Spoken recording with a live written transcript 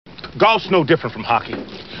Golf's no different from hockey.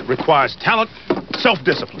 Requires talent,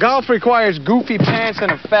 self-discipline. Golf requires goofy pants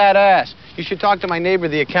and a fat ass. You should talk to my neighbor,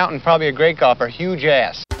 the accountant, probably a great golfer, huge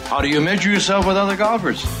ass. How do you measure yourself with other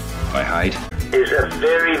golfers? By height. Is a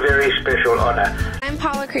very, very special honor. I'm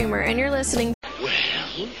Paula Kramer, and you're listening.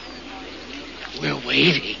 Well, we're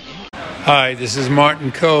waiting. Hi, this is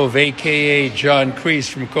Martin Cove, a.k.a. John Kreese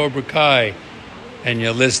from Cobra Kai, and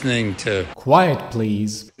you're listening to Quiet,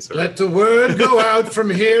 Please. Let the word go out from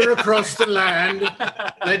here across the land.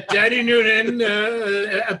 Let Daddy Noonan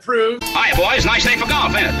approve. Hi, boys. Nice day for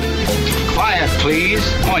golf, ain't it? Quiet, please.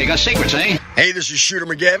 Oh, you got secrets, eh? Hey, this is Shooter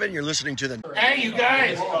McGavin. You're listening to the... Hey, you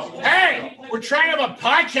guys. Hey, we're trying to have a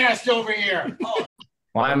podcast over here.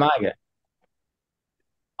 Why am I good?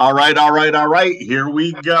 All right. Here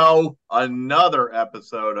we go. Another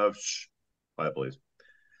episode of Shh. Quiet, please.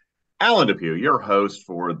 Alan Depew, your host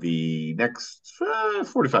for the next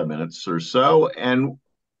 45 minutes or so. And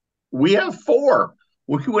we have four.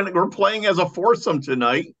 We're playing as a foursome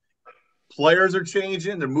tonight. Players are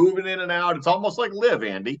changing. They're moving in and out. It's almost like Live,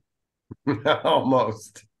 Andy.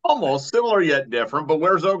 Almost similar yet different. But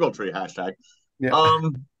where's Ogletree? Hashtag. Yeah.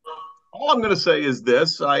 All I'm going to say is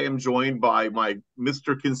this. I am joined by my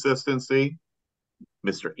Mr. Consistency,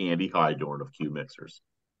 Mr. Andy Hydorn of Q Mixers.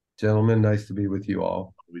 Gentlemen, nice to be with you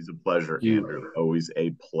all. Always a pleasure, Andrew. Always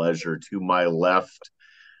a pleasure. To my left,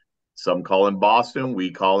 some call him Boston.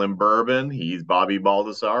 We call him Bourbon. He's Bobby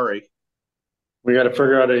Baldessari. We got to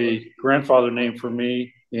figure out a grandfather name for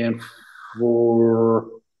me and for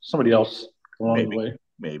somebody else along the way.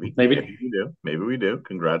 Maybe we do.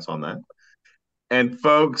 Congrats on that. And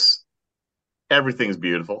folks, everything's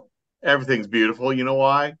beautiful. Everything's beautiful. You know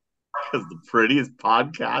why? Because the prettiest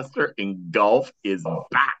podcaster in golf is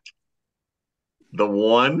back. The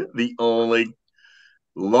one, the only,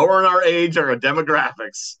 lowering our age or our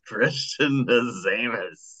demographics, Christian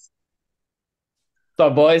Nazamus. What's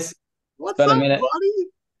up, boys? What's up, buddy?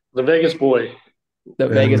 The Vegas boy.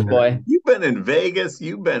 Vegas boy. You've been in Vegas.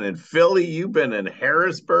 You've been in Philly. You've been in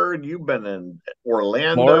Harrisburg. You've been in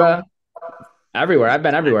Orlando. Florida. Everywhere. I've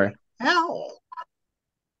been everywhere. Hell.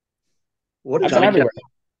 What is I've been everywhere.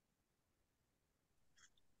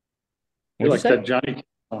 You like that Johnny?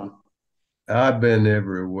 I've been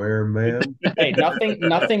everywhere, man. Hey,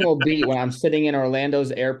 nothing will beat when I'm sitting in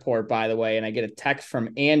Orlando's airport, by the way, and I get a text from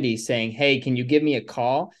Andy saying, "Hey, can you give me a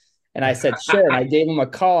call?" And I said, "Sure." And I gave him a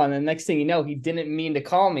call, and the next thing you know, he didn't mean to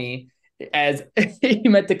call me, as he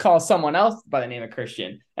meant to call someone else by the name of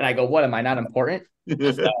Christian. And I go, "What? Am I not important?" So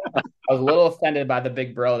I was a little offended by the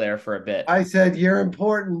big bro there for a bit. I said, "You're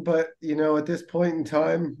important, but at this point in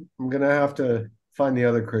time, I'm gonna have to find the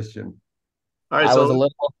other Christian." All right, I was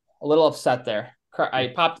a little upset there.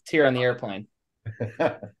 I popped a tear on the airplane.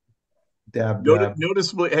 Dab.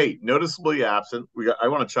 Noticeably absent. I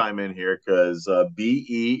want to chime in here because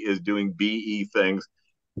BE is doing BE things.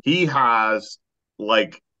 He has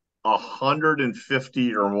like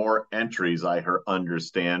 150 or more entries, I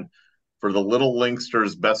understand, for the Little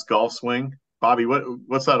Linksters Best Golf Swing. Bobby,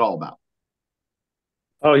 what's that all about?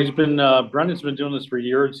 Oh, Brendan's been doing this for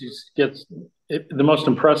years. He gets the most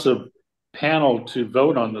impressive panel to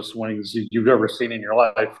vote on the swings you've ever seen in your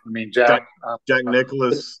life. I mean, Jack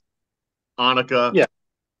Nicklaus, Annika. Yeah,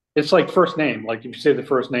 it's like first name. Like if you say the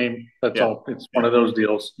first name, that's all. It's one of those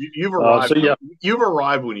deals. You've arrived. You've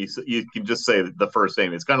arrived when you can just say the first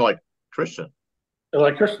name. It's kind of like Christian.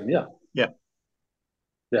 Like Christian, yeah.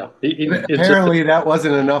 Apparently, that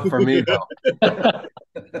wasn't enough for me, though.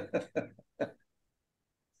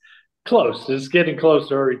 Close. It's getting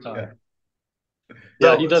closer every time.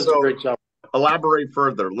 Yeah, he does a great job. Elaborate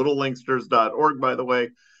further. LittleLinksters.org, by the way.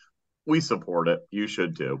 We support it. You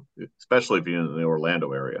should too, especially if you're in the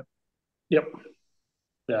Orlando area. Yep.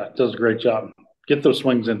 Yeah, it does a great job. Get those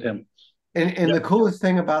swings in him. And the coolest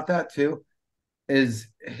thing about that too is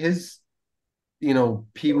his,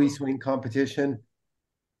 Pee-wee swing competition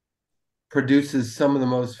produces some of the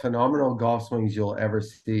most phenomenal golf swings you'll ever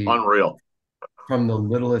see. Unreal. From the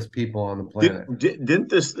littlest people on the planet. Didn't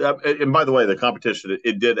this? And by the way, the competition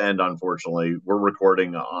it did end. Unfortunately, we're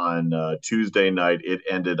recording on Tuesday night. It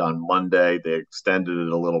ended on Monday. They extended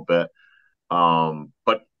it a little bit,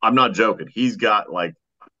 but I'm not joking. He's got like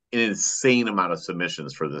an insane amount of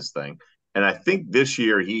submissions for this thing, and I think this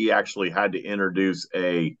year he actually had to introduce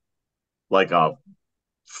a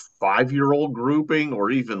 5-year-old grouping or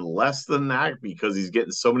even less than that because he's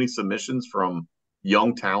getting so many submissions from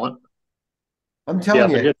young talent. I'm telling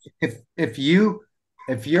you, if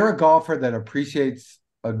you're a golfer that appreciates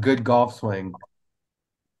a good golf swing,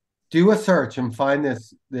 do a search and find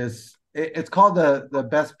this. It's called the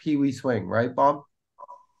best Pee-wee swing, right, Bob?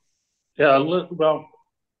 Yeah. Well,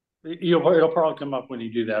 It'll probably come up when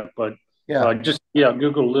you do that, but Yeah.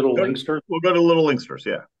 Google Little Linksters. We'll go to Little Linksters.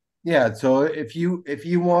 Yeah. Yeah. So if you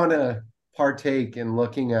want to partake in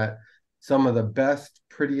looking at some of the best,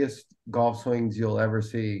 prettiest golf swings you'll ever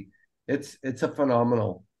see, it's a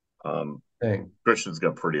phenomenal thing. Christian's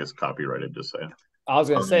got prettiest copyrighted, just saying. I was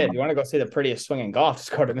going to say, if you want to go see the prettiest swing in golf,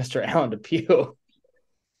 just go to Mr. Alan Depew.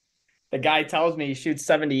 The guy tells me he shoots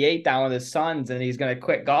 78 down with his sons, and he's going to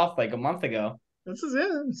quit golf like a month ago. This is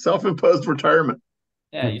it. Self-imposed retirement.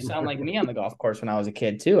 Yeah, you sound like me on the golf course when I was a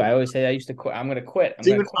kid, too. I always say I used to quit. I'm going to quit.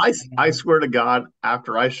 I swear to God,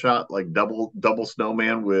 after I shot like double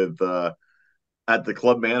snowman with at the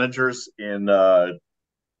club managers in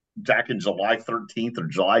back in July 13th or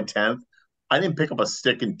July 10th, I didn't pick up a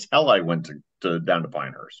stick until I went to down to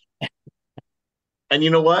Pinehurst. And you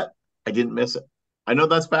know what? I didn't miss it. I know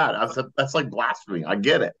that's bad. That's like blasphemy. I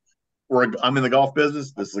get it. I'm in the golf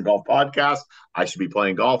business. This is a golf podcast. I should be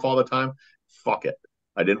playing golf all the time. Fuck it.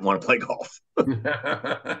 I didn't want to play golf.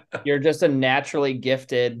 You're just a naturally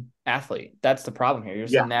gifted athlete. That's the problem here. You're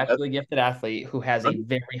just a naturally gifted athlete who has a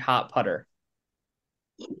very hot putter.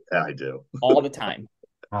 Yeah, I do. All the time.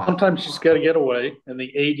 Sometimes you just got to get away, and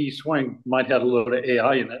the AD swing might have a little bit of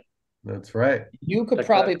AI in it. That's right. You could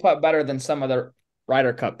probably putt better than some of the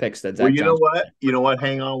Ryder Cup picks that Zach Well, you know what?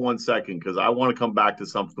 Hang on one second, because I want to come back to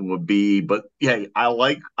something with B. But yeah, I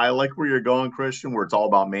like where you're going, Christian, where it's all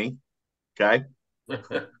about me. Okay.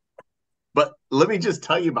 But let me just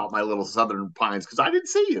tell you about my little Southern Pines, because I didn't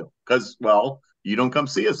see you, because, well, you don't come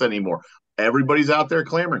see us anymore. Everybody's out there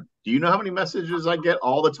clamoring. Do you know how many messages I get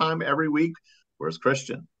all the time every week? Where's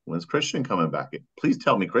Christian? When's Christian coming back? Please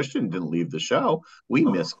tell me Christian didn't leave the show. We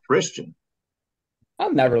miss Christian.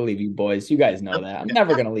 I'll never leave you boys. You guys know that. I'm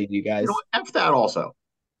never going to leave you guys. You know what? F that also.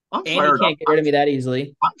 I'm Andy can't get rid of me that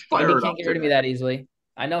easily. Andy can't get rid of me that easily.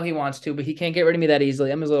 I know he wants to, but he can't get rid of me that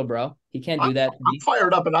easily. I'm his little bro. He can't do that. I'm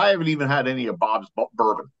fired up, and I haven't even had any of Bob's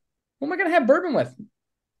bourbon. Who am I going to have bourbon with?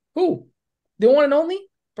 Who? The one and only?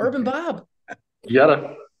 Bourbon Bob. You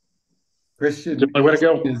gotta. Christian way to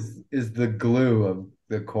go. is the glue of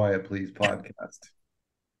the Quiet Please podcast.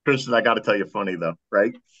 Christian, I got to tell you funny, though,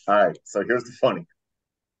 right? All right, so here's the funny.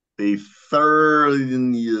 The third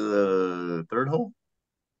hole?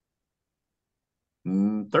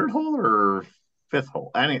 Third hole or fifth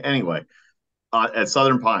hole? Anyway, at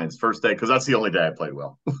Southern Pines, first day, because that's the only day I played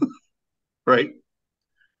well. Right?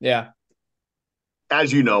 Yeah.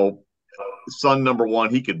 As you know, son number one,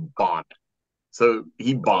 he could bomb. So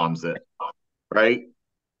he bombs it, right?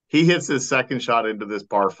 He hits his second shot into this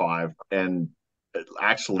par 5 and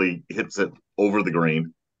actually hits it over the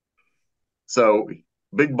green. So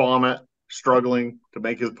big bomb it, struggling to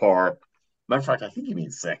make his par. Matter of fact, I think he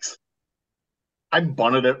means 6. I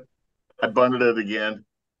bunted it. I bunted it again.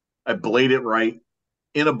 I bladed it right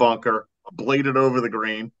in a bunker, bladed over the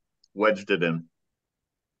green, wedged it in.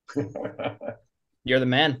 You're the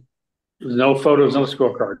man. There's no photos on the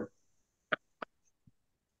scorecard.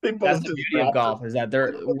 That's the beauty of golf, is that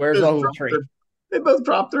where's the whole tree? They both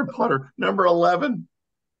dropped their putter. Number 11,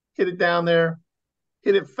 hit it down there,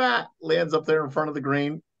 hit it fat, lands up there in front of the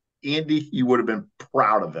green. Andy, you would have been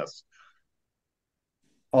proud of this.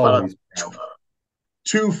 Always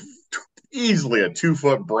easily a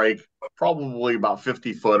 2-foot break, probably about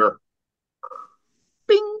 50-footer.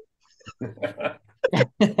 Bing.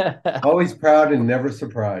 Always proud and never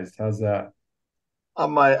surprised. How's that?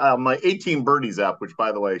 On my 18 Birdies app, which,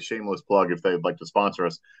 by the way, shameless plug if they'd like to sponsor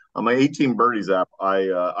us. On my 18 Birdies app,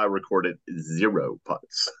 I recorded 0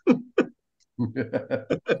 putts. Call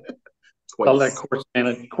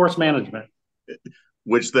that course management.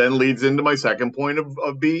 Which then leads into my second point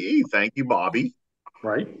of BE. Thank you, Bobby.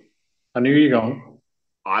 Right. I knew you were going.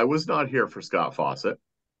 I was not here for Scott Fawcett.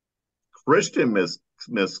 Christian missed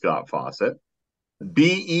Scott Fawcett.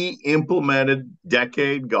 BE implemented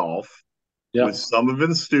Decade Golf with some of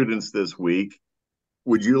his students this week.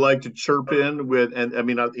 Would you like to chirp in with, and I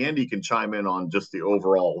mean, Andy can chime in on just the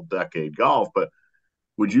overall Decade Golf, but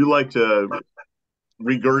would you like to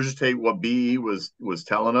regurgitate what BE was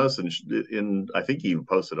telling us? And I think he even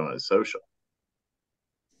posted on his social.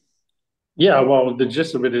 Yeah, well, the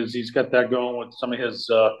gist of it is he's got that going with some of his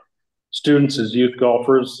students, his youth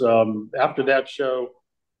golfers. After that show,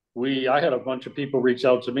 I had a bunch of people reach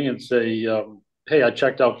out to me and say, hey, I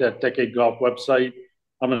checked out that Decade Golf website.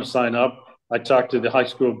 I'm going to sign up. I talked to the high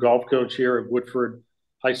school golf coach here at Woodford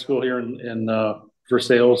High School here in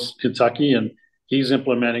Versailles, Kentucky, and he's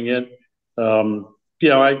implementing it.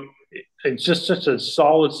 It's just such a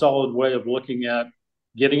solid way of looking at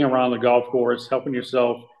getting around the golf course, helping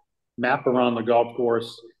yourself map around the golf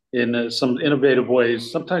course in some innovative ways.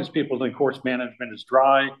 Sometimes people think course management is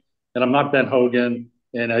dry. and I'm not Ben Hogan.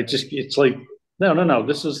 And it's like, no.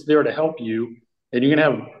 This is there to help you. And you're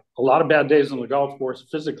going to have a lot of bad days on the golf course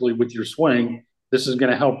physically with your swing. This is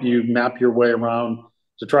going to help you map your way around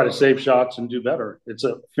to try to save shots and do better. It's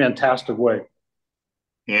a fantastic way.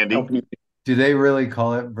 Andy, do they really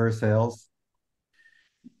call it Versailles?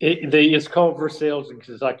 It's called Versailles in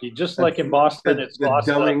Kentucky, just like in Boston. It's the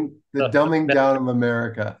dumbing down of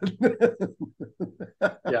America.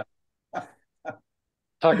 Yeah.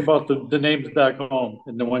 Talk about the names back home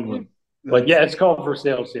in New England. But yeah, it's called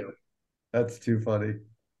Versailles here. That's too funny.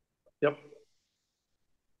 Yep.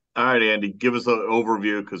 All right, Andy, give us an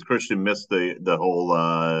overview because Christian missed the whole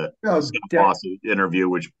interview,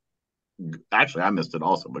 which actually I missed it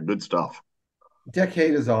also, but good stuff.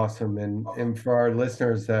 Decade is awesome, and for our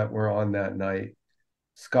listeners that were on that night,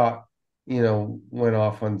 Scott, went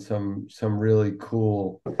off on some really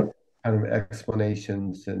cool kind of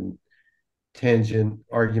explanations and tangent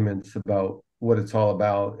arguments about what it's all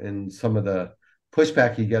about and some of the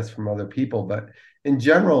pushback he gets from other people. But in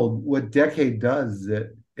general, what Decade does,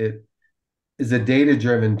 it is a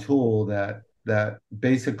data-driven tool that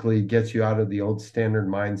basically gets you out of the old standard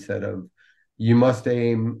mindset of you must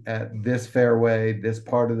aim at this fairway, this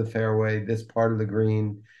part of the fairway, this part of the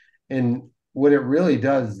green. And what it really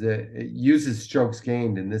does is it uses strokes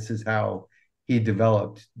gained, and this is how he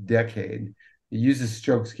developed Decade. It uses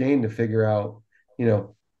strokes gained to figure out,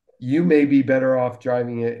 you may be better off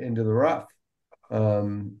driving it into the rough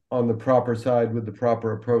on the proper side with the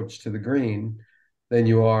proper approach to the green than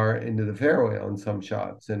you are into the fairway on some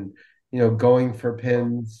shots. And, going for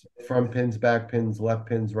pins, front pins, back pins, left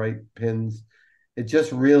pins, right pins, it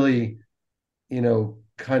just really,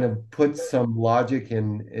 kind of puts some logic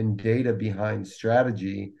and data behind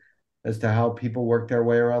strategy as to how people work their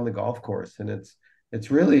way around the golf course. And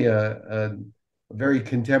it's really a very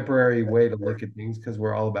contemporary way to look at things because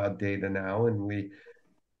we're all about data now, and we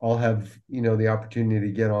all have, the opportunity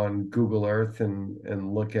to get on Google Earth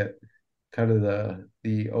and look at kind of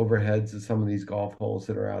the overheads of some of these golf holes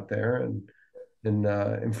that are out there.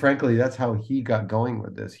 And frankly, that's how he got going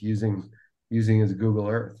with this, using his Google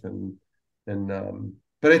Earth.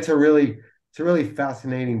 But it's a really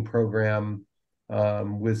fascinating program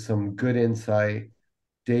with some good insight,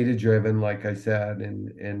 data driven, like I said,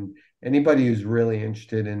 and anybody who's really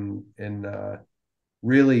interested in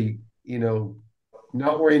really,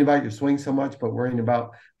 not worrying about your swing so much, but worrying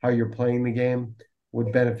about how you're playing the game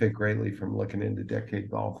would benefit greatly from looking into Decade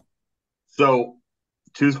Golf. So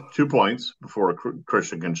 2 points before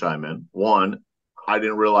Christian can chime in. One, I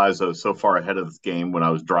didn't realize I was so far ahead of this game when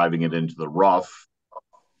I was driving it into the rough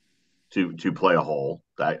to play a hole.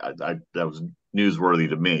 That was newsworthy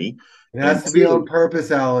to me. It has to be on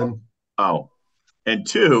purpose, Alan. Oh, and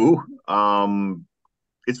two,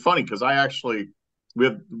 it's funny because we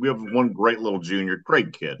have one great little junior,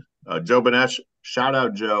 great kid, Joe Benesh. Shout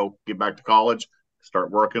out, Joe. Get back to college,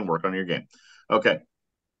 start work on your game. Okay.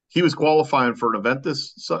 He was qualifying for an event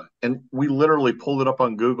and we literally pulled it up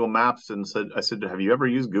on Google Maps and I said, have you ever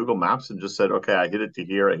used Google Maps? And just said, okay, I hit it to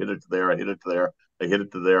here, I hit it to there, I hit it to there, I hit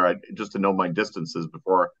it to there, just to know my distances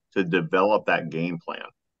to develop that game plan.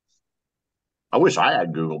 I wish I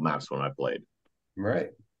had Google Maps when I played. Right.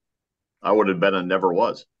 I would have been a never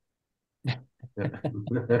was.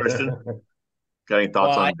 Christian, got any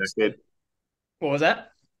thoughts on Decade? What was that?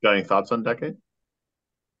 Got any thoughts on Decade?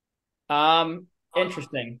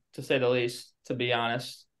 Interesting to say the least, to be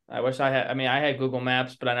honest. I had Google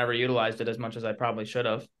Maps, but I never utilized it as much as I probably should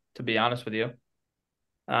have, to be honest with you.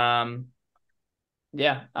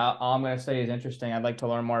 Yeah, all I'm going to say is interesting. I'd like to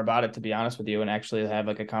learn more about it, to be honest with you, and actually have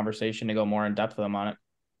like a conversation to go more in depth with them on it.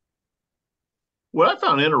 What I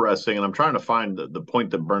found interesting, and I'm trying to find the point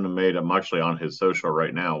that Brendan made, I'm actually on his social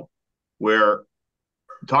right now, where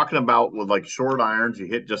talking about with like short irons, you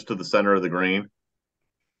hit just to the center of the green.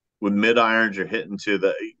 With mid irons, you're hitting to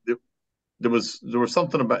there was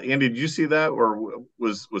something about, Andy, did you see that? Or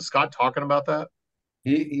was Scott talking about that?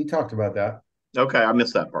 He talked about that. Okay, I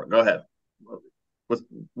missed that part. Go ahead.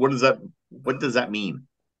 What does that mean?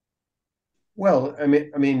 Well, I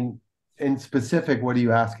mean, in specific, what are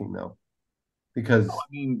you asking though? Because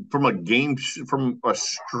from a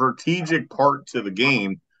strategic part to the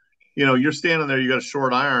game, you're standing there, you got a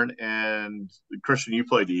short iron, and Christian, you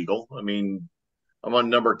played Eagle. I mean, I'm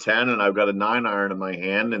on number 10 and I've got a 9 iron in my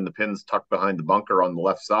hand and the pin's tucked behind the bunker on the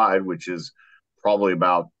left side, which is probably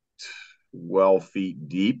about 12 feet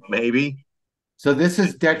deep, maybe. So this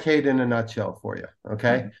is Decade in a nutshell for you.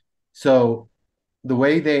 Okay. Mm-hmm. So the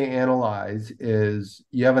way they analyze is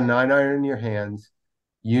you have a 9 iron in your hands.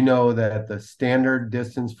 You know that the standard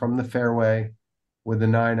distance from the fairway with a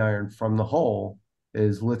 9 iron from the hole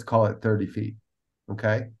is, let's call it 30 feet.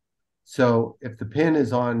 Okay. So if the pin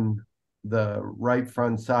is on the right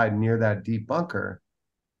front side near that deep bunker,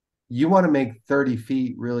 you want to make 30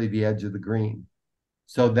 feet really the edge of the green.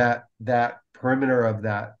 So that perimeter of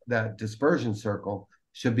that dispersion circle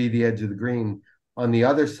should be the edge of the green. On the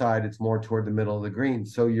other side, it's more toward the middle of the green.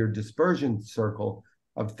 So your dispersion circle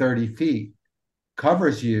of 30 feet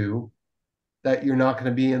covers you that you're not going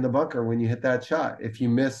to be in the bunker when you hit that shot. If you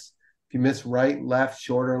miss right, left,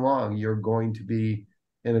 short, or long, you're going to be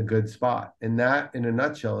in a good spot. And that, in a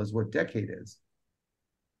nutshell, is what decade is.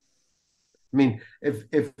 I mean,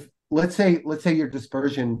 if let's say your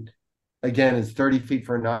dispersion again is 30 feet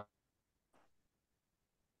for a knot.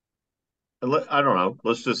 I don't know.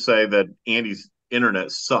 Let's just say that Andy's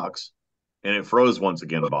internet sucks and it froze once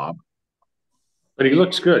again, Bob. But he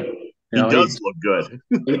looks good. He does look good.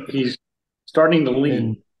 He's starting to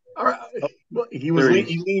lean. All right. Well, he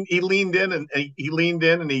leaned in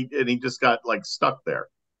and he just got like stuck there.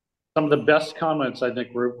 Some of the best comments I think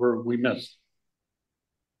we missed.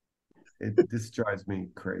 This drives me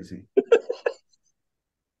crazy.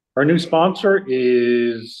 Our new sponsor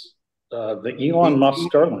is the Elon Musk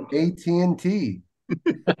Starlink. AT&T.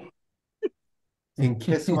 And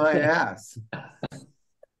kiss my ass.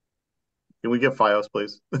 Can we get Fios,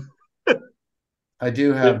 please? I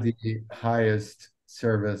do have the highest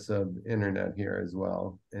service of internet here as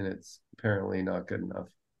well, and it's apparently not good enough.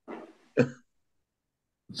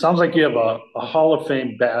 Sounds like you have a Hall of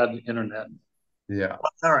Fame bad internet. Yeah.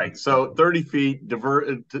 All right. So 30 feet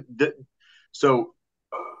so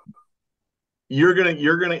you're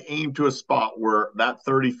gonna aim to a spot where that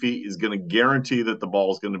 30 feet is gonna guarantee that the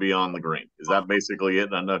ball is gonna be on the green. Is that basically it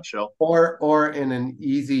in a nutshell? Or in an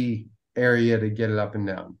easy area to get it up and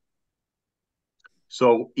down.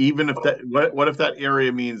 So even if what if that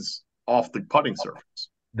area means off the putting surface?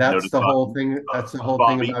 That's the whole thing. That's the whole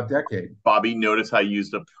thing about decade. Bobby, notice how I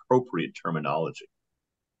used appropriate terminology.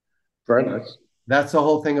 Very nice. That's the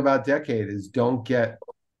whole thing about decade is don't get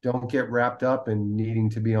wrapped up in needing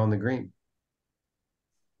to be on the green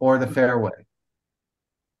or the fairway.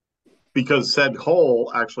 Because said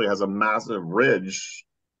hole actually has a massive ridge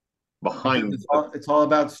behind. It's all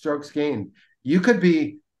about strokes gained. You could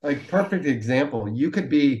be like perfect example. You could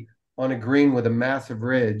be on a green with a massive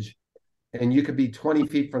ridge, and you could be 20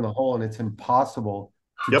 feet from the hole, and it's impossible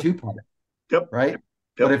to two-putt it. Yep. Right. Yep.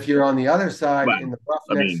 But if you're on the other side in the rough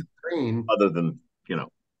next to the green, other than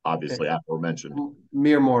obviously aforementioned,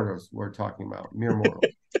 mere mortals we're talking about, mere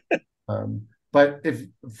mortals. But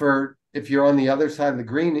if you're on the other side of the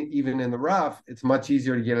green, even in the rough, it's much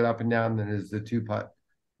easier to get it up and down than it is the two-putt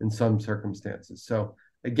in some circumstances. So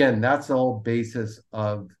again, that's the whole basis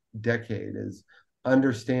of decade is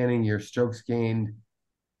understanding your strokes gained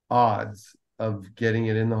odds of getting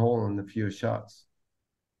it in the hole in the fewest shots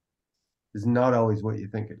is not always what you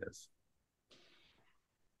think it is.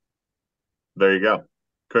 There you go.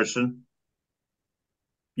 Christian,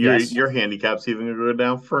 your handicap's even going to go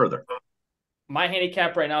down further. My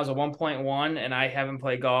handicap right now is a 1.1, and I haven't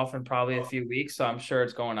played golf in probably a few weeks, so I'm sure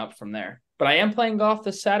it's going up from there. But I am playing golf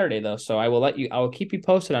this Saturday, though, so I will keep you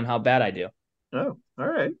posted on how bad I do. Oh, all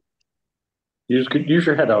right. Use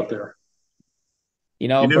your head out there.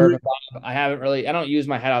 Bourbon Bob, I don't use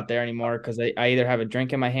my head out there anymore because I either have a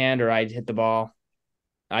drink in my hand or I hit the ball.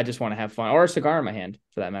 I just want to have fun, or a cigar in my hand,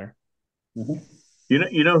 for that matter. Mm-hmm.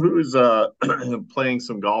 You know who's playing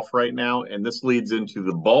some golf right now, and this leads into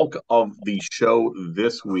the bulk of the show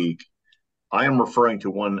this week. I am referring to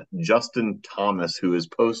one Justin Thomas, who is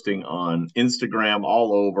posting on Instagram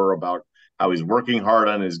all over about how he's working hard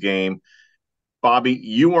on his game. Bobby,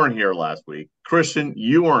 you weren't here last week. Christian,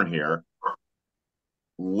 you weren't here.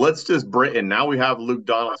 Let's just and now we have Luke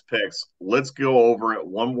Donald's picks. Let's go over it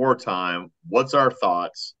one more time. What's our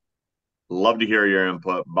thoughts? Love to hear your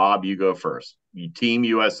input. Bob, you go first. Team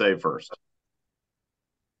USA first.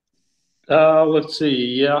 Let's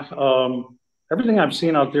see. Yeah. Everything I've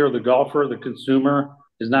seen out there, the golfer, the consumer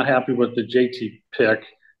is not happy with the JT pick.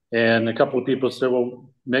 And a couple of people said, well,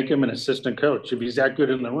 make him an assistant coach. If he's that good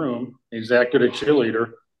in the room, he's that good a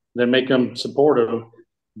cheerleader, then make him supportive,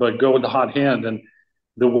 but go with the hot hand. And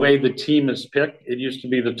the way the team is picked, it used to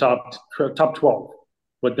be the top 12.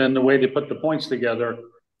 But then the way they put the points together,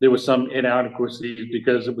 there was some inadequacies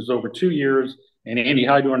because it was over 2 years, and Andy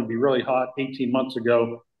Heidorn would be really hot 18 months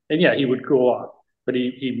ago. And yeah, he would cool off, but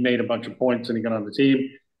he made a bunch of points and he got on the team.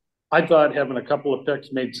 I thought having a couple of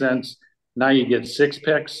picks made sense. Now you get 6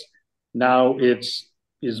 picks. Now is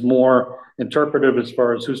more interpretive as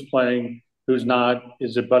far as who's playing, who's not.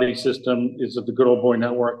 Is it buddy system? Is it the good old boy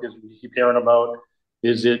network? Is we keep hearing about?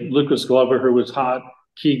 Is it Lucas Glover, who was hot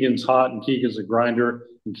Keegan's hot and Keegan's a grinder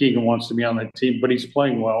and Keegan wants to be on that team, but he's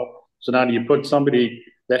playing well. So now do you put somebody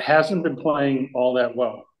that hasn't been playing all that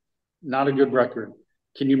well, not a good record?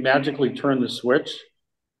 Can you magically turn the switch?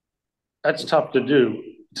 That's tough to do.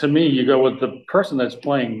 To me, you go with the person that's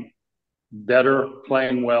playing better,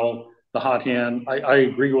 playing well, the hot hand. I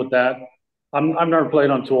agree with that. I've never played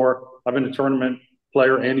on tour. I've been a tournament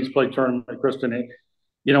player. Andy's played tournament, Kristen.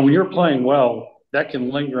 You know, when you're playing well, that can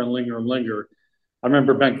linger and linger and linger. I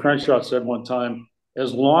remember Ben Crenshaw said one time,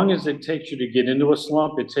 as long as it takes you to get into a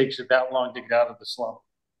slump, it takes you that long to get out of the slump.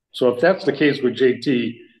 So if that's the case with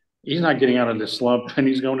JT, he's not getting out of this slump and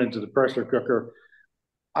he's going into the pressure cooker.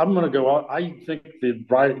 I'm going to go out. I think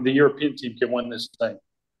the European team can win this thing.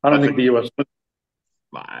 I don't think the U.S.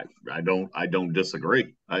 I don't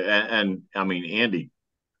disagree. I mean, Andy,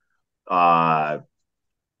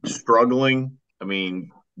 struggling. I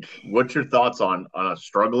mean, what's your thoughts on a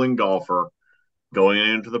struggling golfer going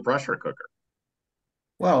into the pressure cooker?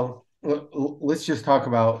 Well, let's just talk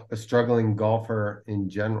about a struggling golfer in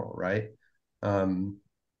general, right? And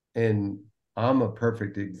I'm a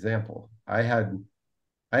perfect example. I had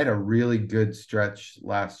a really good stretch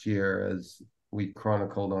last year, as we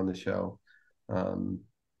chronicled on the show,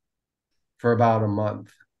 for about a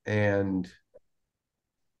month. And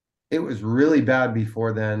it was really bad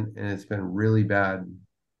before then, and it's been really bad,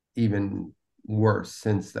 even worse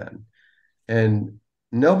since then. And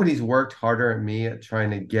nobody's worked harder at me at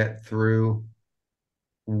trying to get through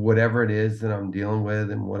whatever it is that I'm dealing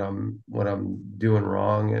with and what I'm doing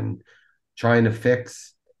wrong and trying to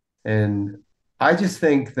fix. And I just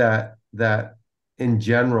think that in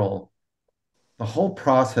general, the whole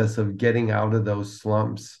process of getting out of those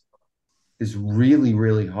slumps is really,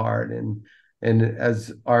 really hard. And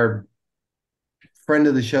as our friend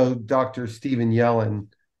of the show, Dr. Stephen Yellen,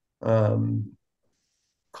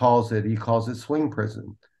 calls it swing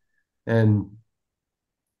prison. And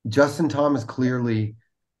Justin Thomas clearly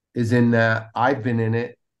is in that. I've been in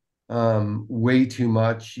it way too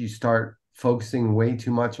much. You start focusing way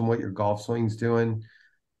too much on what your golf swing's doing,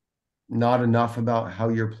 not enough about how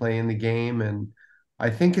you're playing the game. And I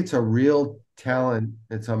think it's a real talent.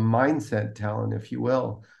 It's a mindset talent, if you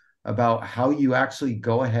will, about how you actually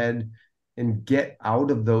go ahead and get out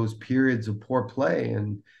of those periods of poor play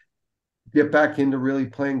and get back into really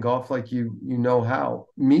playing golf like you know how.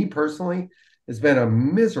 Me personally, it's been a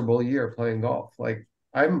miserable year playing golf. Like,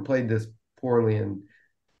 I haven't played this poorly in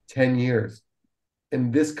 10 years.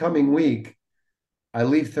 And this coming week, I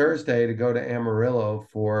leave Thursday to go to Amarillo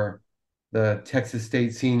for the Texas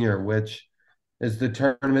State Senior, which is the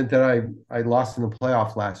tournament that I lost in the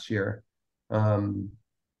playoff last year. And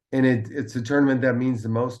it's a tournament that means the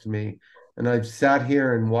most to me. And I've sat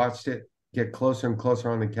here and watched it get closer and closer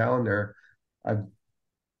on the calendar. I've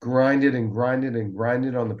grinded and grinded and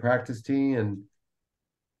grinded on the practice tee. And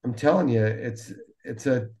I'm telling you, it's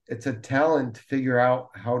a talent to figure out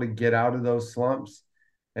how to get out of those slumps.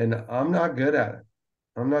 And I'm not good at it.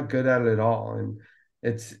 I'm not good at it at all. And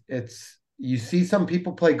it's you see some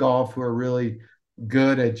people play golf who are really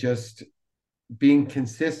good at just being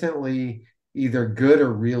consistently either good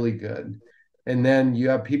or really good. And then you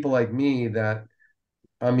have people like me that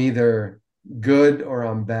I'm either good or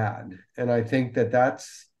I'm bad. And I think that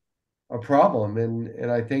that's a problem.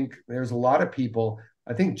 And I think there's a lot of people.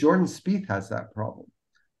 I think Jordan Spieth has that problem.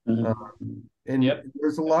 And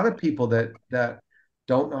there's a lot of people that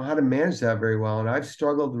don't know how to manage that very well. And I've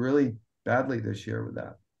struggled really badly this year with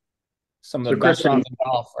that. Some of the best rounds in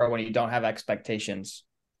golf are when you don't have expectations.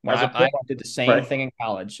 When I did the same thing in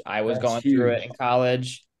college. I was going through it in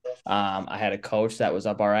college. I had a coach that was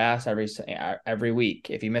up our ass every week.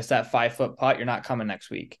 If you miss that 5-foot putt, you're not coming next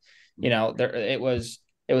week. You know, it was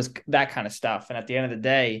that kind of stuff. And at the end of the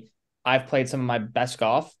day, I've played some of my best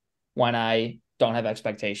golf when I don't have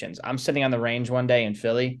expectations. I'm sitting on the range one day in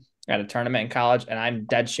Philly at a tournament in college, and I'm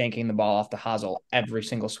dead shanking the ball off the hosel every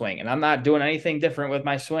single swing. And I'm not doing anything different with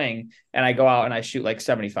my swing. And I go out and I shoot like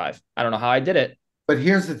 75. I don't know how I did it. But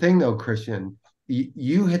here's the thing, though, Christian.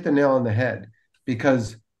 You hit the nail on the head,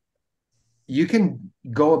 because you can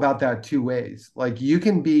go about that two ways. Like, you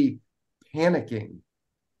can be panicking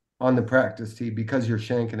on the practice tee because you're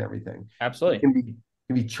shanking everything. Absolutely. You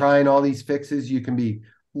can be trying all these fixes. You can be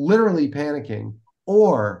literally panicking,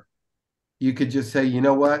 or you could just say, you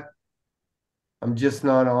know what? I'm just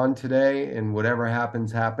not on today, and whatever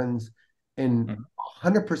happens, happens. And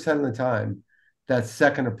 100% of the time, that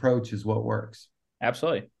second approach is what works.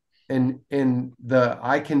 Absolutely. And the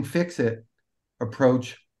I can fix it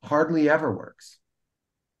approach hardly ever works.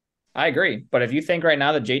 I agree. But if you think right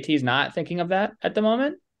now that JT's not thinking of that at the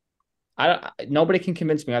moment, Nobody can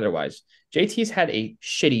convince me otherwise. JT's had a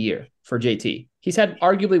shitty year for JT. He's had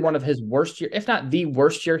arguably one of his worst year, if not the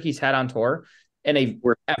worst year he's had on tour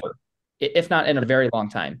ever, if not in a very long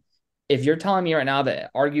time. If you're telling me right now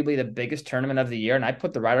that arguably the biggest tournament of the year, and I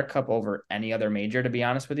put the Ryder Cup over any other major, to be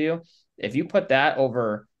honest with you, if you put that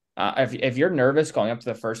over, if you're nervous going up to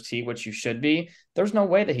the first tee, which you should be, there's no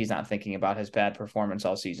way that he's not thinking about his bad performance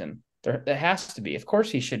all season. There has to be. Of course,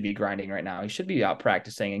 he should be grinding right now. He should be out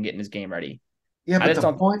practicing and getting his game ready. Yeah, but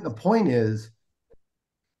the point is,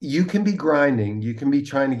 you can be grinding, you can be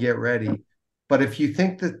trying to get ready, but if you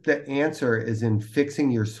think that the answer is in fixing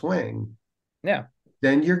your swing, yeah,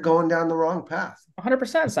 then you're going down the wrong path.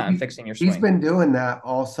 100%, it's not in fixing your swing. He's been doing that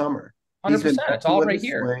all summer. 100%, it's all right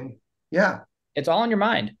here. Swing. Yeah, it's all in your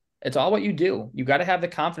mind. It's all what you do. You got to have the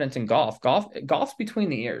confidence in golf. Golf's between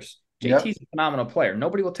the ears. JT's a phenomenal player.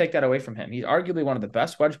 Nobody will take that away from him. He's arguably one of the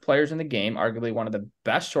best wedge players in the game, arguably one of the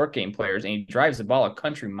best short game players, and he drives the ball a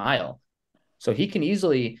country mile. So he can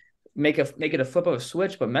easily make it a flip of a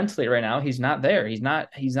switch, but mentally right now he's not there. He's not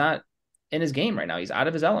in his game right now. He's out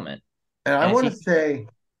of his element. And I want to say,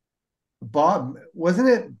 Bob, wasn't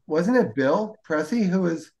it Bill Pressey who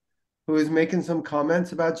was making some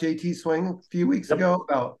comments about JT swing a few weeks ago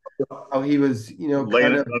about how he was,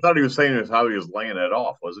 I thought he was saying it was how he was laying it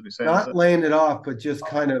off. Wasn't he saying not laying it off, but just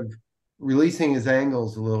kind of releasing his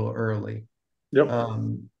angles a little early. Yep.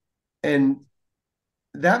 And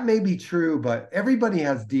that may be true, but everybody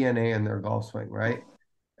has DNA in their golf swing, right?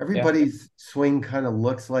 Everybody's swing kind of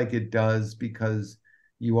looks like it does because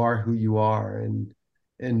you are who you are.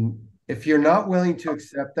 And if you're not willing to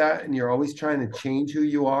accept that and you're always trying to change who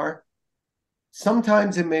you are,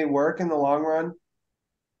 sometimes it may work in the long run.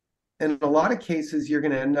 In a lot of cases, you're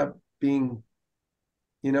going to end up being,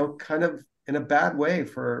 kind of in a bad way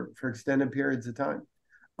for extended periods of time.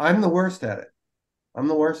 I'm the worst at it.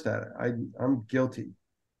 I'm guilty.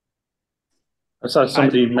 I saw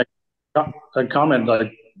somebody make a comment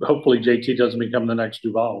like, hopefully JT doesn't become the next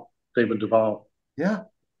David Duval. Yeah.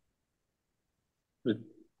 But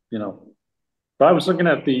I was looking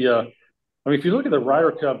at if you look at the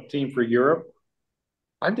Ryder Cup team for Europe,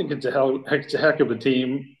 I think it's a heck of a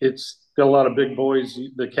team. It's got a lot of big boys.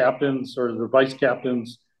 The captains or the vice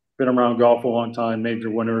captains been around golf a long time,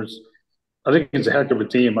 major winners. I think it's a heck of a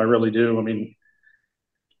team. I really do. I mean,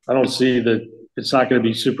 I don't see that it's not going to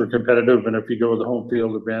be super competitive. And if you go with the home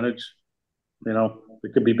field advantage,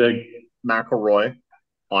 it could be big. McIlroy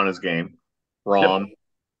on his game. Rahm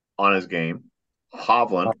on his game.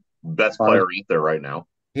 Hovland, best player out there right now.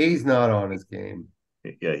 He's not on his game.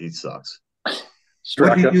 Yeah, he sucks.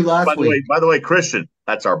 What did you do last week? By the way, Christian,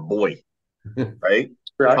 that's our boy, right?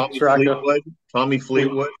 Tommy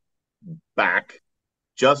Fleetwood, back.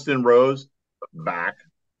 Justin Rose, back.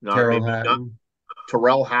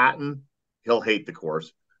 Terrell Hatton, he'll hate the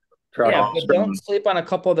course. Yeah, but don't sleep on a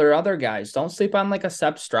couple of their other guys. Don't sleep on like a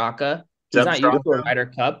Sepp Straka. He's not used to a Ryder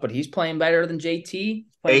Cup, but he's playing better than JT.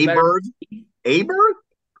 Aberg?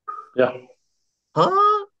 Yeah.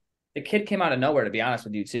 Huh? The kid came out of nowhere, to be honest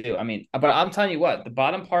with you, too. I mean, but I'm telling you what, the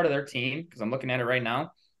bottom part of their team, because I'm looking at it right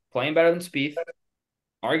now, playing better than Spieth,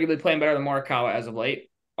 arguably playing better than Morikawa as of late,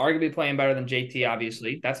 arguably playing better than JT,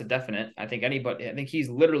 obviously. That's a definite. I think he's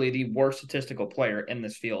literally the worst statistical player in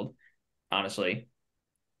this field, honestly.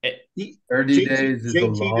 30 days is a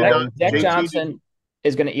long. Jack Johnson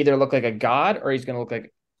is going to either look like a god or he's going to look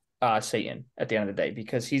like Satan at the end of the day,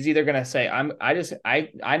 because he's either going to say,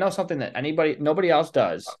 I know something that nobody else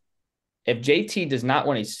does. If JT does not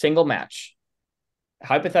win a single match,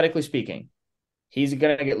 hypothetically speaking, he's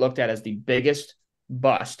going to get looked at as the biggest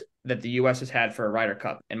bust that the U.S. has had for a Ryder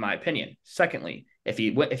Cup, in my opinion. Secondly, if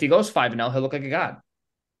he goes 5-0, he'll look like a god.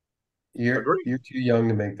 You're too young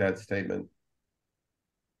to make that statement.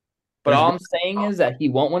 But all I'm saying is that he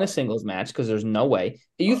won't win a singles match because there's no way.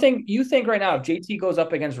 You think right now if JT goes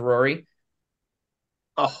up against Rory?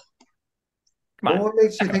 Oh, come on! What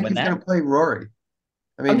makes you think he's going to play Rory?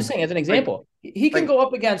 I mean, I'm just saying as an example. He can go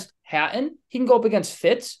up against Hatton. He can go up against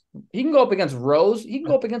Fitz. He can go up against Rose. He can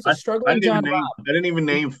go up against a struggling John Rahm. I didn't even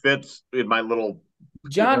name Fitz in my little.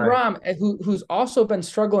 John Rahm, who's also been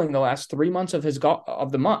struggling the last 3 months of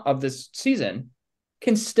this season,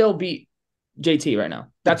 can still beat JT right now.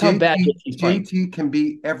 That's how bad JT's playing. JT can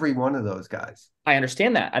beat every one of those guys. I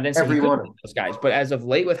understand that. I didn't say every one of those guys, but as of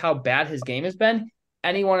late, with how bad his game has been,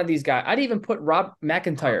 any one of these guys, I'd even put Rob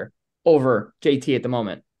McIntyre over JT at the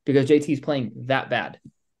moment because JT's playing that bad.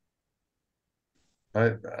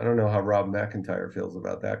 I don't know how Rob McIntyre feels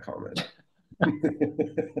about that comment.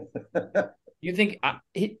 You think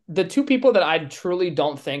the two people that I truly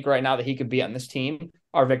don't think right now that he could be on this team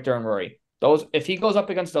are Victor and Rory. Those, if he goes up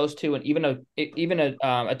against those two, and even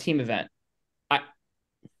a team event,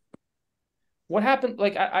 what happened?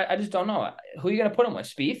 Like I just don't know. Who are you going to put him with?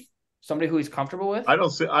 Spieth, somebody who he's comfortable with. I don't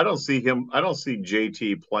see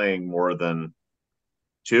JT playing more than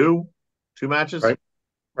two matches.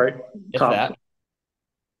 Right. If that.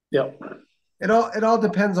 Yep. It all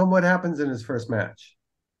depends on what happens in his first match.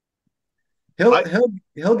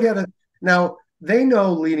 He'll get it. Now, they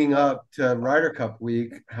know leading up to Ryder Cup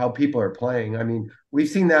week how people are playing. I mean, we've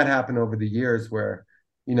seen that happen over the years where,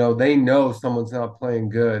 they know someone's not playing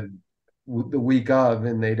good the week of,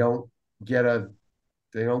 and they don't get a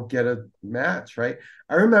match, right?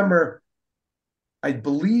 I remember, I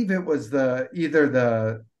believe it was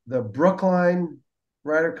either the Brookline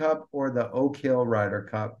Ryder Cup or the Oak Hill Ryder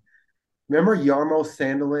Cup. Remember Jarmo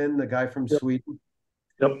Sandelin, the guy from Sweden?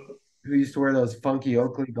 Yep. Who used to wear those funky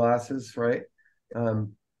Oakley glasses, right?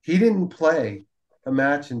 He didn't play a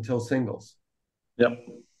match until singles. Yep.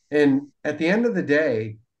 And at the end of the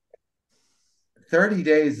day, 30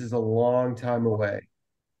 days is a long time away.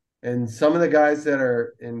 And some of the guys that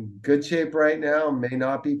are in good shape right now may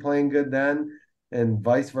not be playing good then, and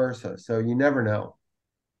vice versa. So you never know.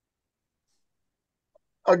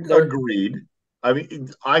 Agreed. I mean,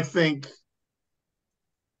 I think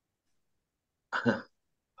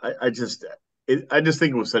I just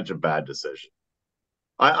think it was such a bad decision.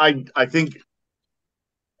 I think,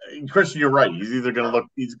 Christian, you're right. He's either going to look,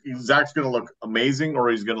 Zach's going to look amazing, or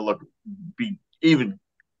he's going to be even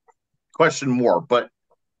question more. But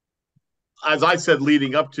as I said,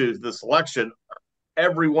 leading up to the selection,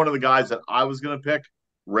 every one of the guys that I was going to pick,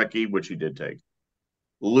 Ricky, which he did take,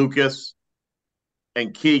 Lucas,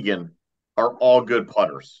 and Keegan, are all good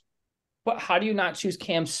putters. But how do you not choose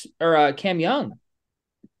Cam Young?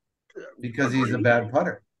 Because he's a bad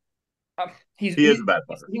putter. He is a bad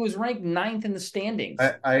putter. He was ranked 9th in the standings.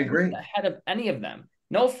 I agree. Ahead of any of them.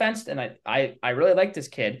 No offense, and I really like this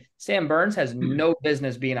kid. Sam Burns has no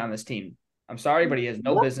business being on this team. I'm sorry, but he has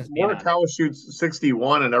no business being on. Morikawa shoots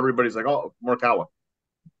 61, and everybody's like, "Oh, Morikawa."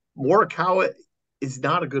 Morikawa is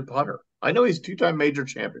not a good putter. I know he's two-time major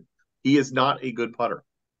champion. He is not a good putter.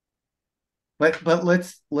 But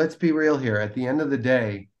let's be real here. At the end of the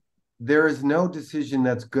day, there is no decision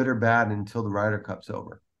that's good or bad until the Ryder Cup's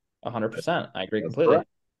over. 100%. I agree completely.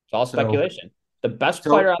 It's all speculation. The best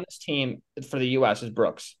player on this team for the U.S. is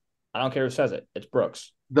Brooks. I don't care who says it. It's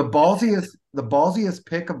Brooks. The ballsiest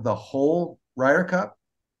pick of the whole Ryder Cup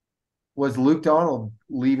was Luke Donald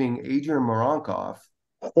leaving Adrian Moronkov.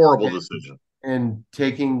 Horrible decision. And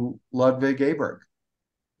taking Ludwig Aberg.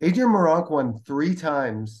 Adrian Moronk won 3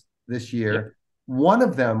 times this year. Yep. One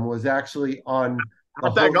of them was actually on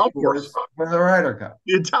that golf course for the Ryder Cup.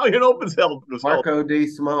 The Italian Open's held. Marco De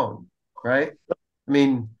Simone, right? I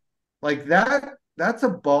mean, like that's a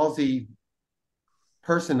ballsy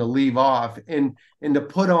person to leave off and to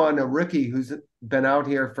put on a rookie who's been out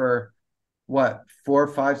here for what, 4,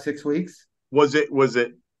 5, 6 weeks? Was it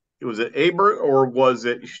Aberg, or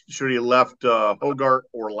should he left Hogart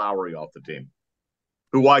or Lowry off the team?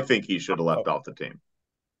 Who I think he should have left off the team.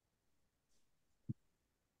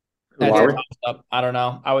 I don't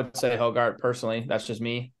know. I would say Hogart personally. That's just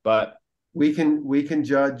me, but we can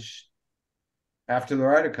judge after the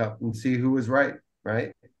Ryder Cup and see who was right.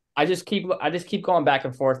 I just keep going back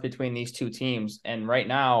and forth between these two teams, and right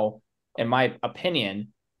now, in my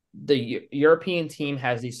opinion, the European team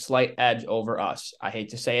has the slight edge over us. I hate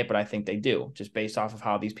to say it, but I think they do, just based off of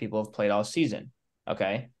how these people have played all season.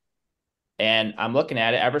 Okay. And I'm looking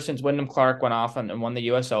at it ever since Wyndham Clark went off and won the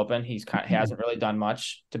U.S. Open. He hasn't really done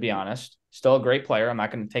much, to be honest. Still a great player. I'm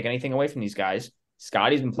not going to take anything away from these guys.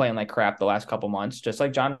 Scotty's been playing like crap the last couple months, just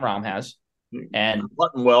like John Rahm has. And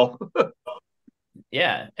well,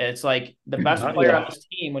 yeah, it's like the best player on this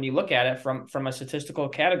team when you look at it from a statistical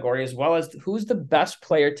category, as well as who's the best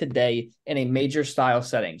player today in a major style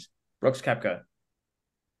settings. Brooks Koepka,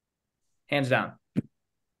 hands down.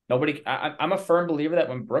 Nobody. I'm a firm believer that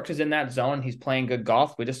when Brooks is in that zone, he's playing good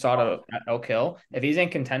golf. We just saw it at Oak Hill. If he's in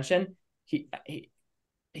contention,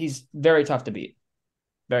 he's very tough to beat.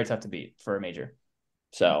 Very tough to beat for a major.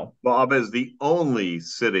 So Bob is the only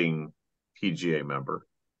sitting PGA member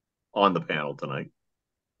on the panel tonight.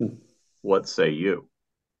 What say you?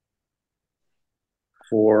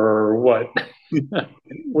 For what?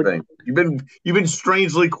 You've been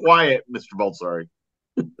strangely quiet, Mr. Baltzari.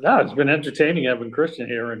 No, it's been entertaining having Christian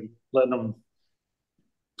here and letting him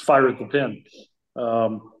fire at the pin.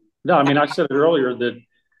 No, I mean, I said it earlier that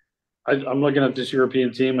I'm looking at this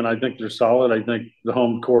European team, and I think they're solid. I think the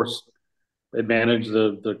home course advantage,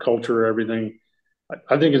 the culture, everything.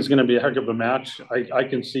 I think it's going to be a heck of a match. I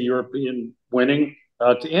can see European winning.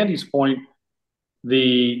 To Andy's point,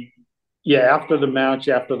 After the match,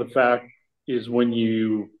 after the fact is when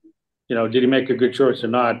did he make a good choice or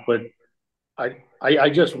not? But I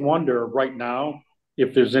just wonder right now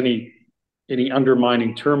if there's any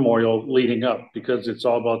undermining turmoil leading up, because it's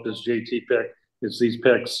all about this JT pick. It's these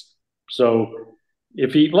picks. So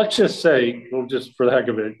if let's just say, well, just for the heck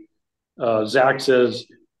of it, Zach says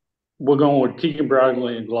we're going with Keegan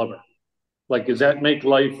Bradley and Glover. Like, does that make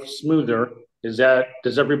life smoother? Does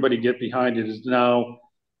everybody get behind it? Is now,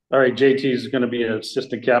 all right, JT is going to be an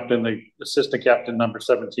assistant captain, the assistant captain number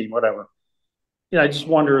 17, whatever. I just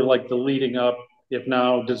wonder, like, the leading up, if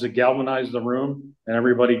now, does it galvanize the room and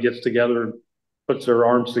everybody gets together and puts their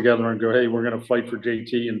arms together and go, hey, we're going to fight for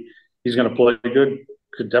JT and he's going to play good?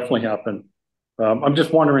 Could definitely happen. I'm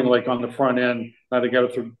just wondering, like, on the front end, now they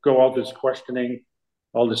got to go all this questioning,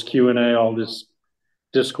 all this Q&A, all this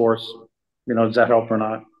discourse. Does that help or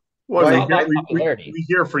not? Well, we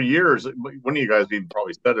hear for years, one of you guys even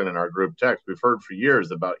probably said it in our group text, we've heard for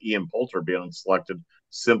years about Ian Poulter being selected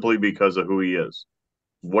simply because of who he is,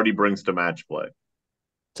 what he brings to match play.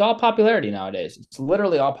 It's all popularity nowadays. It's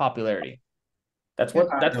literally all popularity. That's the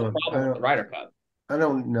problem with the Ryder Cup. I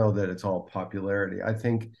don't know that it's all popularity. I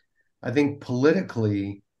think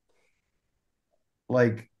politically,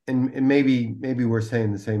 like, and maybe we're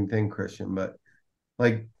saying the same thing, Christian, but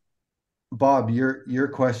like, Bob, your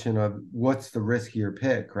question of what's the riskier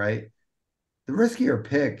pick, right? The riskier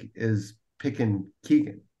pick is picking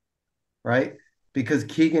Keegan, right? Because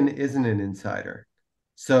Keegan isn't an insider.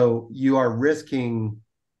 So you are risking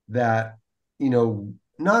that,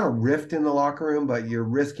 not a rift in the locker room, but you're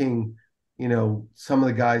risking, some of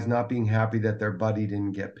the guys not being happy that their buddy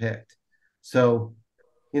didn't get picked. So,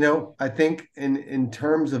 I think in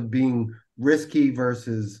terms of being risky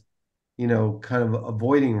versus, kind of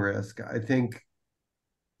avoiding risk, I think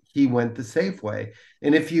he went the safe way.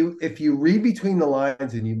 And if you read between the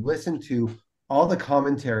lines and you listen to all the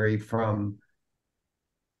commentary from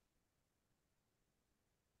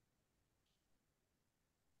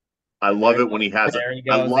I love it when he has a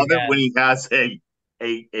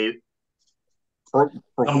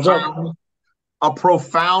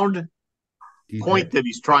profound point that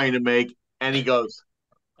he's trying to make, and he goes.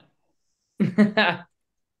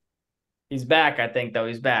 He's back, I think, though.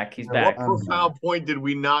 He's back. He's back. What profound point did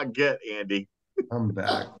we not get, Andy? I'm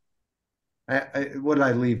back. What did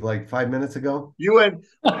I leave, like 5 minutes ago? You went.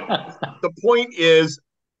 The point is,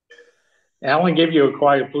 Alan gave you a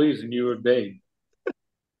quiet please, and you obeyed.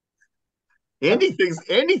 Andy thinks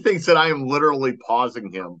that I am literally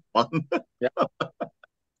pausing him.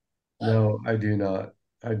 No, I do not.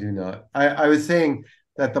 I was saying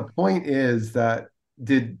that the point is that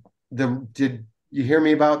did you hear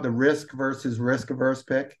me about the risk versus risk averse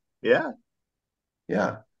pick? Yeah.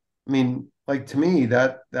 I mean, like, to me,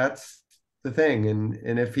 that's the thing.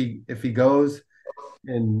 And if he goes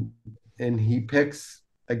and he picks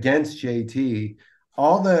against JT,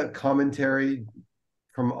 all the commentary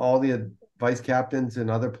from all the vice captains and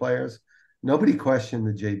other players, nobody questioned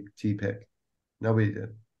the JT pick. Nobody did.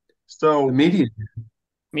 So the media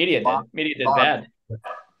did bad.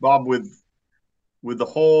 Bob, with the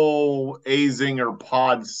whole Azinger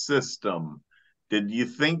pod system, did you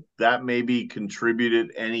think that maybe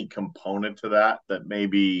contributed any component to that? That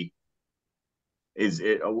maybe is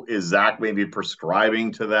Zach maybe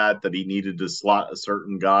prescribing to that he needed to slot a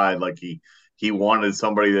certain guy, like he wanted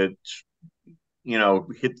somebody that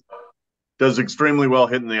does extremely well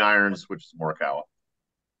hitting the irons, which is Morikawa,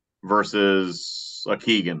 versus a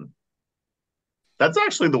Keegan. That's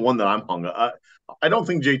actually the one that I'm hung up. I don't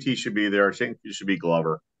think JT should be there. I think it should be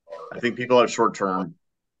Glover. I think people have short term,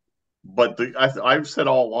 but I've said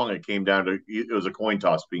all along it came down to it was a coin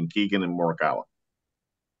toss between Keegan and Morikawa.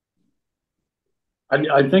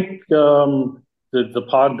 I think the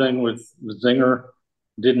pod thing with Zinger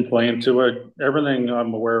didn't play into it. Everything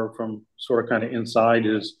I'm aware of from sort of kind of inside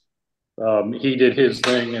is he did his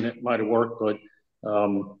thing and it might have worked, but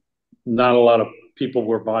not a lot of people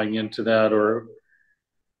were buying into that, or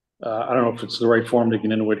I don't know if it's the right form to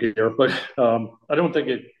get into it here, but I don't think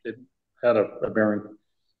it had a bearing.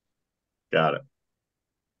 Got it.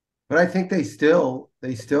 But I think they still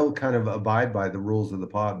kind of abide by the rules of the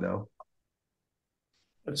pod, though.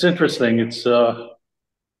 It's interesting. It's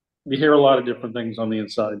you hear a lot of different things on the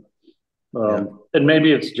inside, and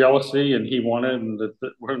maybe it's jealousy, and he won it, and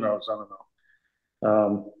who knows? I don't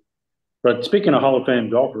know. But speaking of Hall of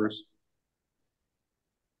Fame golfers,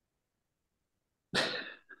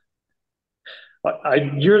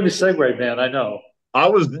 you're the segue man. I know. I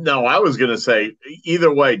was going to say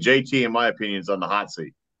either way. JT, in my opinion, is on the hot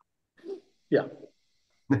seat. Yeah.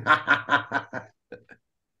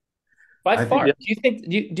 By far. Do you think?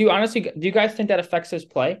 Do you honestly? Do you guys think that affects his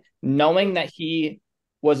play, knowing that he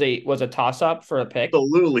was a toss up for a pick?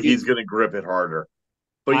 Absolutely, he's going to grip it harder.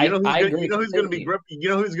 But you know who's going to be gripping? You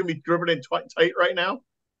know who's going to be gripping it tight right now?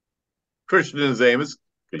 Christian and Amos,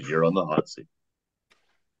 because you're on the hot seat.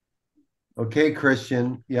 Okay,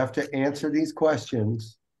 Christian, you have to answer these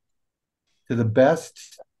questions to the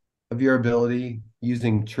best of your ability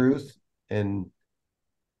using truth and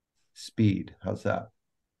speed. How's that?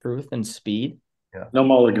 Truth and speed. Yeah. No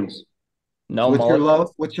mulligans. No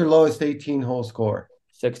mulligans. What's your lowest 18-hole score?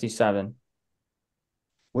 67.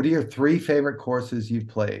 What are your 3 favorite courses you've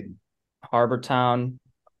played? Harbortown,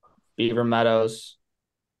 Beaver Meadows,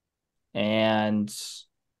 and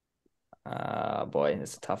boy,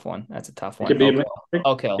 it's a tough one. That's a tough one.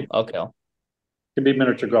 Oak Hill. Could be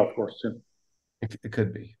miniature golf course too. It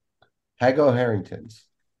could be. Hago Harrington's.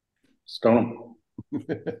 Stone.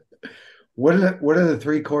 What are the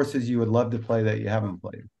 3 courses you would love to play that you haven't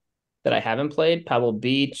played? That I haven't played? Pebble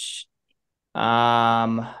Beach,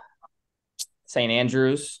 St.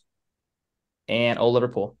 Andrews, and Old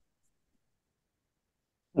Liverpool.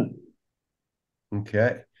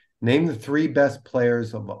 Okay. Name the 3 best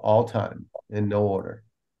players of all time in no order.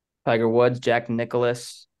 Tiger Woods, Jack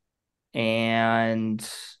Nicklaus, and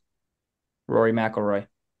Rory McIlroy.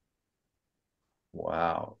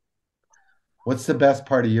 Wow. What's the best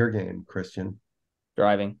part of your game, Christian?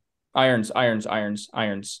 Driving. Irons. I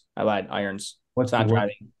lied. Irons. What's not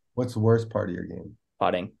driving. What's the worst part of your game?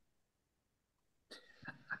 Putting.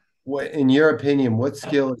 What, in your opinion, what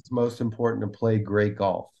skill is most important to play great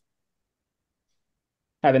golf?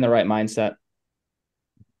 Having the right mindset.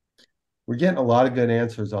 We're getting a lot of good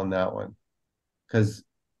answers on that one. Because,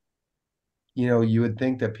 you would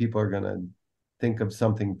think that people are going to think of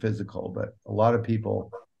something physical, but a lot of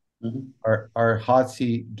people, our hot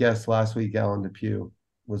seat guest last week, Alan Depew,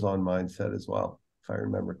 was on mindset as well, if I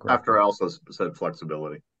remember correctly. After I also said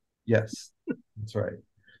flexibility. Yes, that's right.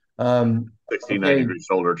 69 degree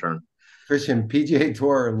shoulder turn. Christian, PGA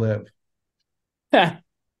Tour or Live?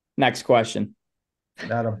 Next question.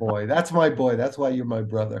 Not a boy. That's my boy. That's why you're my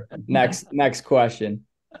brother. Next question.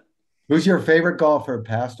 Who's your favorite golfer,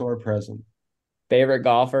 past or present? Favorite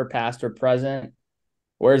golfer, past or present?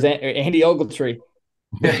 Where's Andy Ogletree?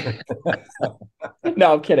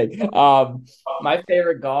 No, I'm kidding. My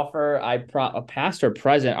favorite golfer, a past or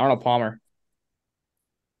present, Arnold Palmer.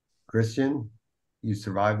 Christian, you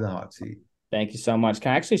survived the hot seat. Thank you so much.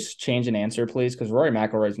 Can I actually change an answer, please? Because Rory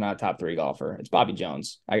McIlroy is not a top 3 golfer. It's Bobby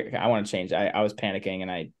Jones. I want to change. I was panicking,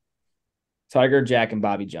 and Tiger, Jack, and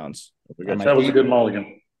Bobby Jones. That was a good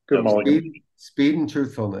mulligan. Good mulligan. Speed and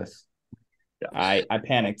truthfulness. Yeah. I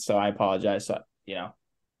panicked, so I apologize. So, all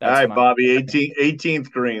right, Bobby,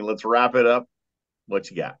 18th green. Let's wrap it up.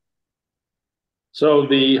 What you got? So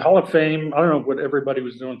the Hall of Fame, I don't know what everybody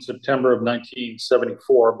was doing in September of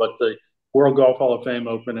 1974, but the World Golf Hall of Fame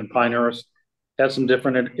opened in Pinehurst. Had some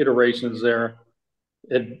different iterations there.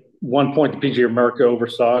 At one point, the PGA of America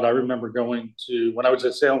oversaw it. I remember going to, when I was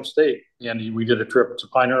at Salem State, and we did a trip to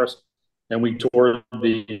Pinehurst, and we toured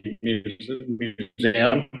the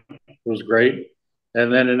museum. It was great.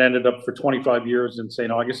 And then it ended up for 25 years in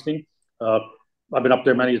St. Augustine. I've been up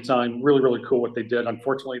there many a time. Really, really cool what they did.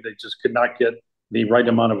 Unfortunately, they just could not get the right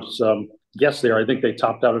amount of guests there. I think they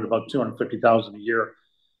topped out at about 250,000 a year.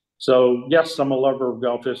 So, yes, I'm a lover of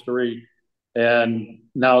golf history. And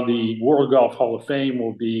now the World Golf Hall of Fame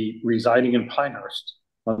will be residing in Pinehurst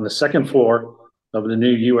on the 2nd floor of the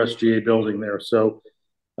new USGA building there. So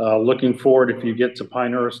looking forward, if you get to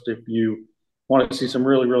Pinehurst, if you want to see some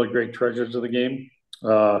really, really great treasures of the game,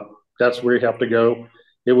 that's where you have to go.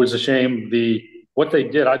 It was a shame. What they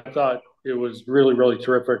did, I thought it was really, really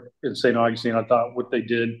terrific in St. Augustine. I thought what they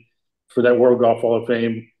did for that World Golf Hall of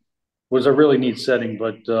Fame was a really neat setting,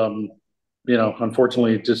 but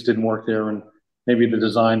unfortunately, it just didn't work there. And maybe the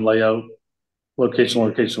design, layout, location,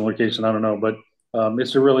 I don't know. But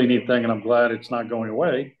it's a really neat thing, and I'm glad it's not going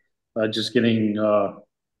away, just getting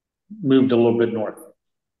moved a little bit north.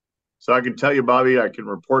 So I can tell you, Bobby, I can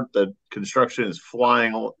report that construction is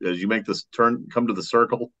flying as you make this turn, come to the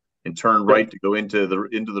circle, and turn right to go into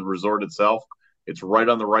the resort itself. It's right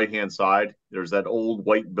on the right-hand side. There's that old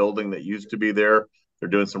white building that used to be there. They're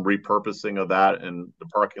doing some repurposing of that, and the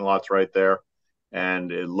parking lot's right there.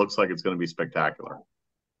 And it looks like it's going to be spectacular.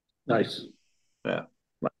 Nice. Yeah.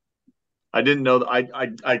 I didn't know that.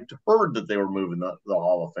 I heard that they were moving the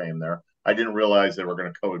Hall of Fame there. I didn't realize they were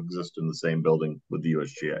going to coexist in the same building with the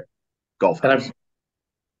USGA golf house.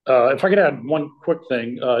 If I could add one quick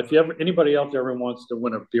thing, if anybody out there ever wants to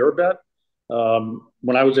win a beer bet,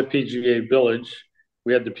 when I was at PGA Village,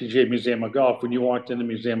 we had the PGA Museum of Golf. When you walked in the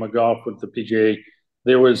Museum of Golf with the PGA,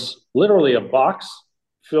 there was literally a box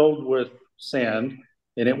filled with sand,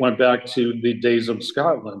 and it went back to the days of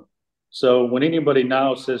Scotland. So when anybody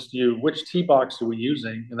now says to you, which tee box are we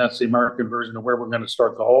using? And that's the American version of where we're going to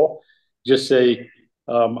start the hole. Just say,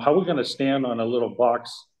 how are we going to stand on a little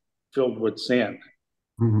box filled with sand?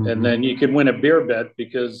 Mm-hmm. And then you can win a beer bet,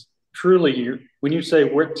 because truly, when you say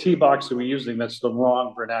what tee box are we using, that's the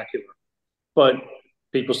wrong vernacular. But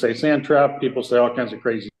people say sand trap, people say all kinds of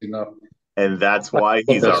crazy stuff. And that's why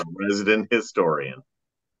he's our resident historian.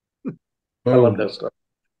 I love that stuff.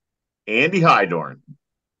 Andy Hydorn.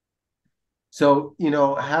 So,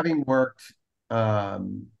 having worked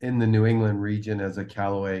in the New England region as a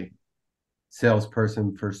Callaway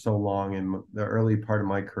salesperson for so long in the early part of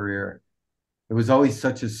my career, it was always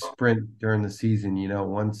such a sprint during the season.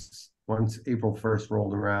 Once April 1st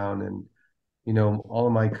rolled around, and all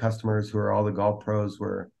of my customers, who are all the golf pros,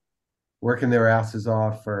 were working their asses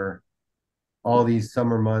off for all these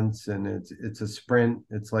summer months, and it's a sprint.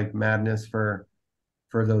 It's like madness for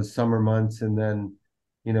those summer months, and then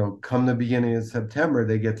come the beginning of September,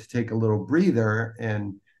 they get to take a little breather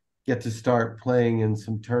and get to start playing in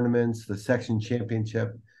some tournaments. The section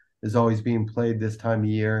championship is always being played this time of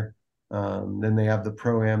year. Then they have the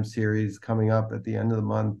Pro-Am series coming up at the end of the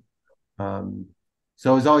month.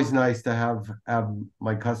 So it's always nice to have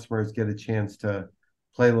my customers get a chance to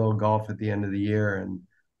play a little golf at the end of the year.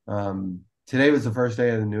 And today was the first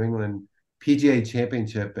day of the New England PGA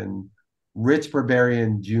Championship, and Rich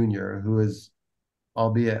Barbarian Jr., who is,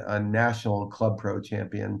 albeit a national club pro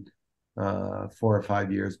champion 4 or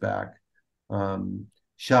 5 years back,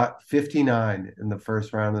 shot 59 in the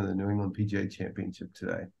first round of the New England PGA Championship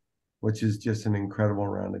today, which is just an incredible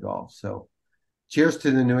round of golf. So cheers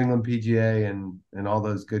to the New England PGA and all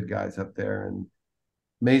those good guys up there, and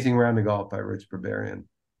amazing round of golf by Rich Barbarian.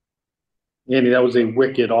 Andy, that was a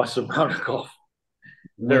wicked, awesome round of golf.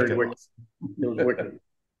 Very wicked. It was wicked.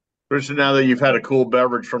 Christian, now that you've had a cool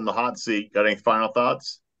beverage from the hot seat, got any final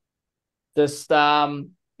thoughts? Just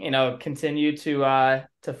continue to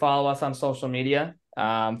follow us on social media,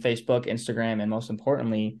 Facebook, Instagram, and most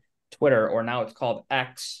importantly, Twitter, or now it's called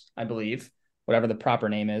X, I believe, whatever the proper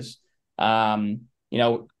name is. We have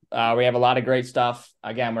a lot of great stuff.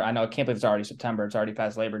 Again, I know I can't believe it's already September. It's already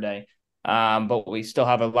past Labor Day. But we still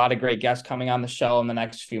have a lot of great guests coming on the show in the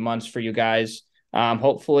next few months for you guys.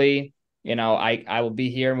 Hopefully, I will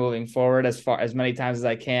be here moving forward as many times as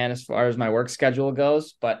I can, as far as my work schedule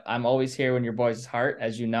goes, but I'm always here when your boys' heart,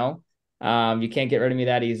 as you know. You can't get rid of me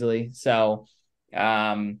that easily. So,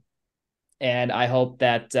 and I hope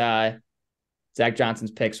that Zach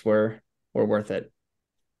Johnson's picks were worth it.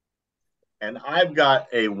 And I've got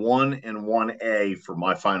a 1 and 1A for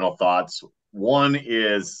my final thoughts. One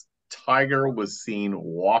is Tiger was seen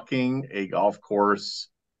walking a golf course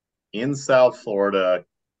in South Florida,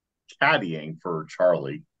 caddying for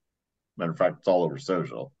Charlie. Matter of fact, it's all over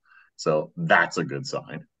social. So that's a good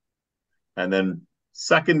sign. And then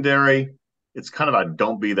secondary, it's kind of a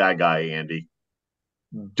don't be that guy, Andy.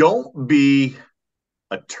 Don't be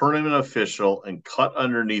a tournament official and cut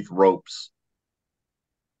underneath ropes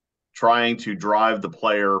trying to drive the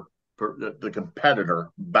player, the competitor,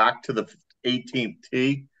 back to the 18th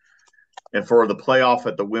tee. And for the playoff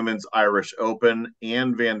at the Women's Irish Open,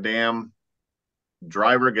 Ann Van Dam,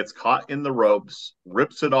 driver gets caught in the ropes,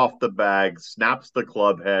 rips it off the bag, snaps the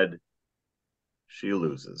club head. She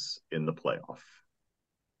loses in the playoff.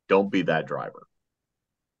 Don't be that driver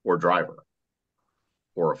or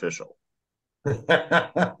official. All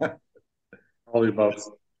the above.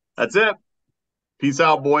 That's it. Peace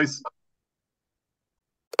out, boys.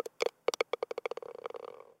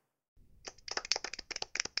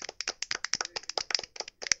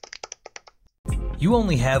 You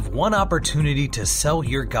only have one opportunity to sell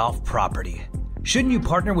your golf property. Shouldn't you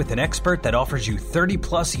partner with an expert that offers you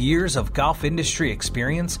 30-plus years of golf industry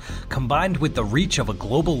experience, combined with the reach of a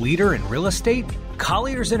global leader in real estate?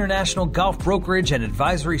 Colliers International Golf Brokerage and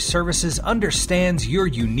Advisory Services understands your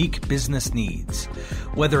unique business needs.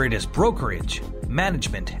 Whether it is brokerage,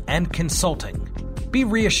 management, and consulting, be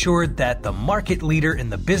reassured that the market leader in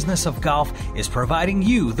the business of golf is providing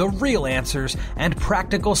you the real answers and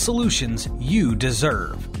practical solutions you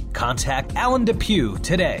deserve. Contact Alan Depew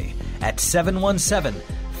today at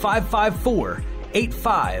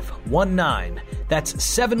 717-554-8519. That's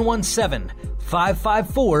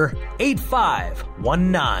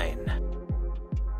 717-554-8519.